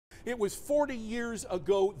It was 40 years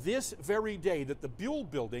ago this very day that the Buhl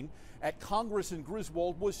Building at Congress and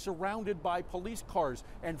Griswold was surrounded by police cars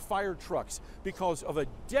and fire trucks because of a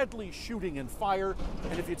deadly shooting and fire.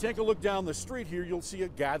 And if you take a look down the street here, you'll see a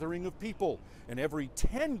gathering of people. And every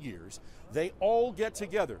 10 years, they all get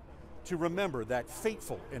together to remember that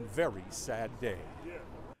fateful and very sad day.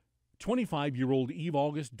 25-year-old Eve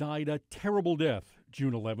August died a terrible death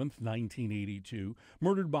June 11th, 1982,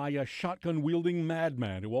 murdered by a shotgun-wielding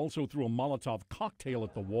madman who also threw a Molotov cocktail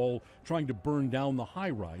at the wall, trying to burn down the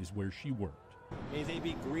high-rise where she worked. May they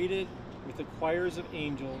be greeted with the choirs of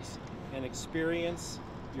angels and experience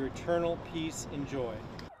your eternal peace and joy.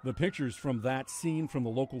 The pictures from that scene from the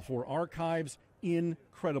Local 4 archives,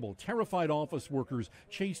 incredible. Terrified office workers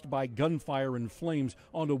chased by gunfire and flames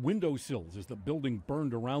onto windowsills as the building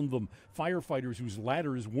burned around them. Firefighters whose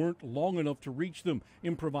ladders weren't long enough to reach them,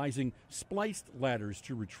 improvising spliced ladders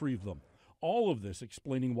to retrieve them. All of this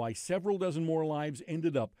explaining why several dozen more lives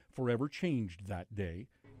ended up forever changed that day.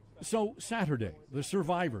 So Saturday, the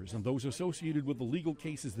survivors and those associated with the legal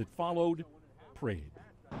cases that followed prayed.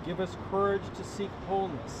 Give us courage to seek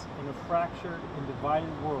wholeness in a fractured and divided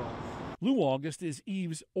world. Lou August is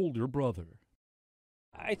Eve's older brother.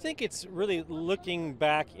 I think it's really looking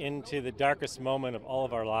back into the darkest moment of all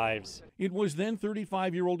of our lives. It was then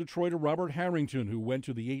 35-year-old Detroiter Robert Harrington who went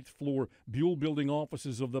to the 8th floor Buhl Building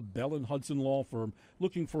offices of the Bell & Hudson law firm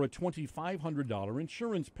looking for a $2,500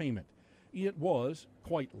 insurance payment. It was,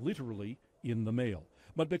 quite literally, in the mail.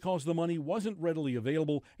 But because the money wasn't readily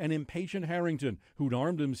available, an impatient Harrington, who'd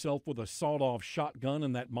armed himself with a sawed-off shotgun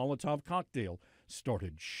and that Molotov cocktail,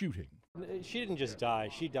 started shooting. She didn't just die;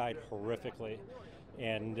 she died horrifically,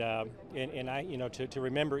 and I, to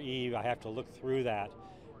remember Eve, I have to look through that,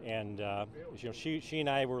 and she and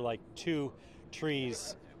I were like two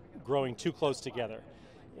trees growing too close together,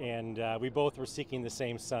 and we both were seeking the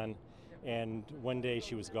same sun. And one day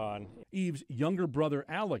she was gone. Eve's younger brother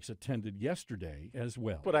Alex attended yesterday as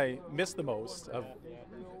well. What I miss the most of,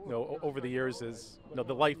 over the years is, the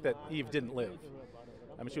life that Eve didn't live.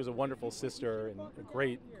 I mean, she was a wonderful sister and a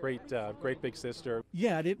great big sister.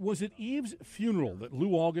 Yet it was at Eve's funeral that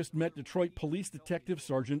Lou August met Detroit Police Detective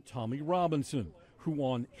Sergeant Tommy Robinson, who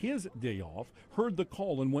on his day off heard the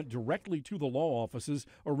call and went directly to the law offices,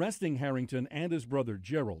 arresting Harrington and his brother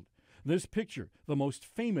Gerald. This picture, the most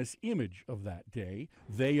famous image of that day.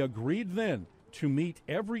 They agreed then to meet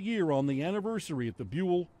every year on the anniversary at the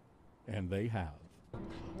Buhl, and they have.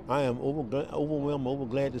 I am overwhelmed,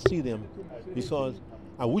 glad to see them, because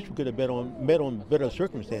I wish we could have met on better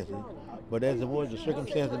circumstances. But as it was, the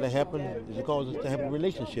circumstances that happened has caused us to have a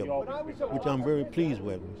relationship, which I'm very pleased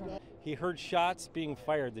with. He heard shots being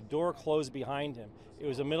fired. The door closed behind him. It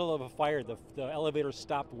was the middle of a fire. The elevator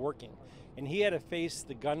stopped working. And he had to face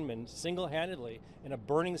the gunman single-handedly in a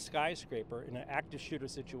burning skyscraper in an active shooter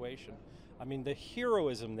situation. I mean, the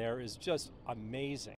heroism there is just amazing.